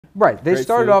Right. They Great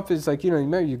started food. off as like, you know,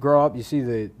 remember you grow up, you see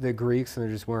the Greeks and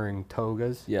they're just wearing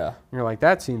togas. Yeah. And you're like,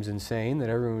 that seems insane that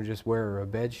everyone would just wear a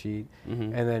bed sheet.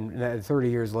 And then 30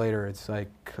 years later, it's like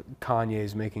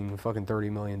Kanye's making fucking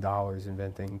 $30 million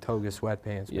inventing toga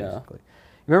sweatpants, basically.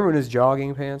 Remember when his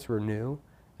jogging pants were new?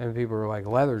 And people were like,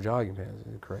 leather jogging pants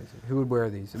is crazy. Who would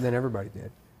wear these? And then everybody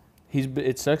did.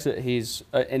 It sucks that he's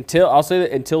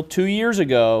until 2 years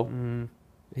ago,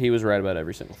 he was right about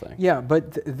every single thing. Yeah,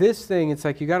 but this thing, it's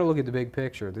like you got to look at the big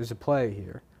picture. There's a play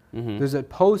here. There's a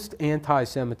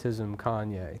post-anti-Semitism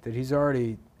Kanye that he's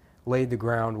already laid the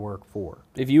groundwork for.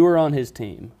 If you were on his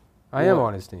team, I am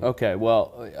on his team. Okay,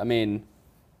 well, I mean,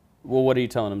 what are you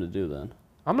telling him to do then?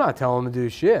 I'm not telling him to do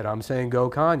shit. I'm saying go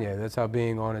Kanye. That's how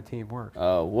being on a team works.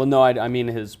 Oh, well, no, I mean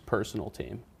his personal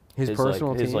team. His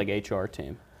personal team? His like HR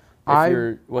team.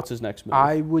 What's his next move?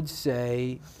 I would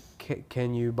say,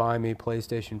 can you buy me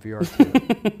PlayStation VR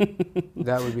 2?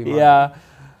 That would be my Yeah,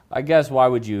 I guess why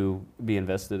would you be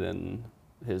invested in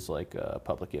his like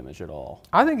public image at all?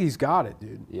 I think he's got it,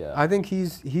 dude. Yeah. I think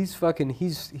he's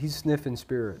sniffing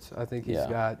spirits. I think he's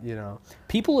got, you know.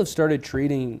 People have started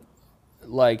treating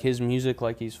like his music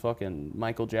like he's fucking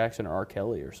Michael Jackson or R.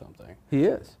 Kelly or something. He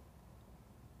is.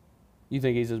 You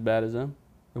think he's as bad as them?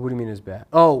 What do you mean as bad?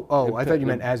 Oh, I thought you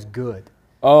meant as good.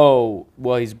 Oh,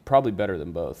 well, he's probably better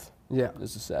than both. Yeah.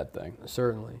 It's a sad thing.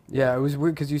 Certainly. Yeah, it was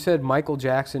weird because you said Michael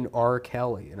Jackson, R.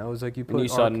 Kelly, and I was like, you put. And you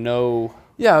saw no.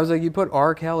 Yeah, I was like, you put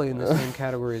R. Kelly in the same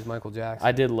category as Michael Jackson.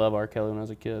 I did love R. Kelly when I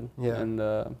was a kid. Yeah.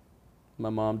 And my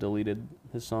mom deleted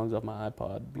his songs off my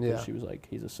iPod because she was like,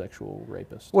 he's a sexual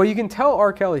rapist. Well, you can tell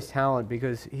R. Kelly's talent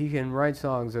because he can write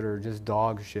songs that are just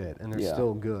dog shit and they're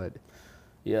still good.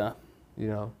 Yeah. You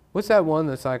know, what's that one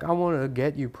that's like, I want to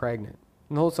get you pregnant?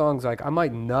 And the whole song's like, I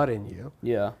might nut in you.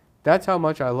 Yeah. That's how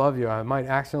much I love you. I might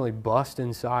accidentally bust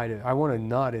inside it. I want to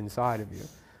nut inside of you.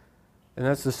 And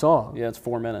that's the song. Yeah, it's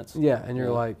 4 minutes. Yeah, and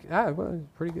you're like, well, it's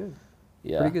pretty good.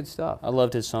 Yeah. Pretty good stuff. I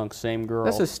loved his song, Same Girl.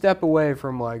 That's a step away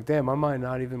from like, damn, I might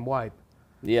not even wipe.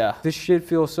 Yeah. This shit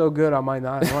feels so good, I might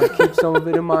not. I want to keep some of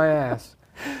it in my ass.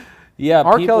 Yeah,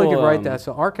 R. Kelly could write that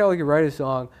song. R. Kelly could write a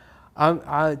song.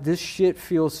 This shit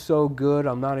feels so good.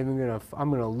 I'm not even gonna. I'm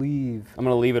gonna leave. I'm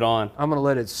gonna leave it on. I'm gonna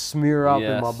let it smear up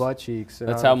in my butt cheeks.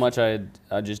 That's how much I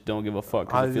just don't give a fuck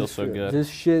because it feels so good. This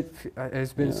shit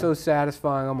has been so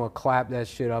satisfying. I'm gonna clap that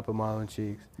shit up in my own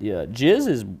cheeks. Yeah, Jizz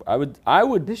is. I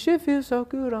would. This shit feels so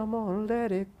good. I'm gonna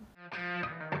let it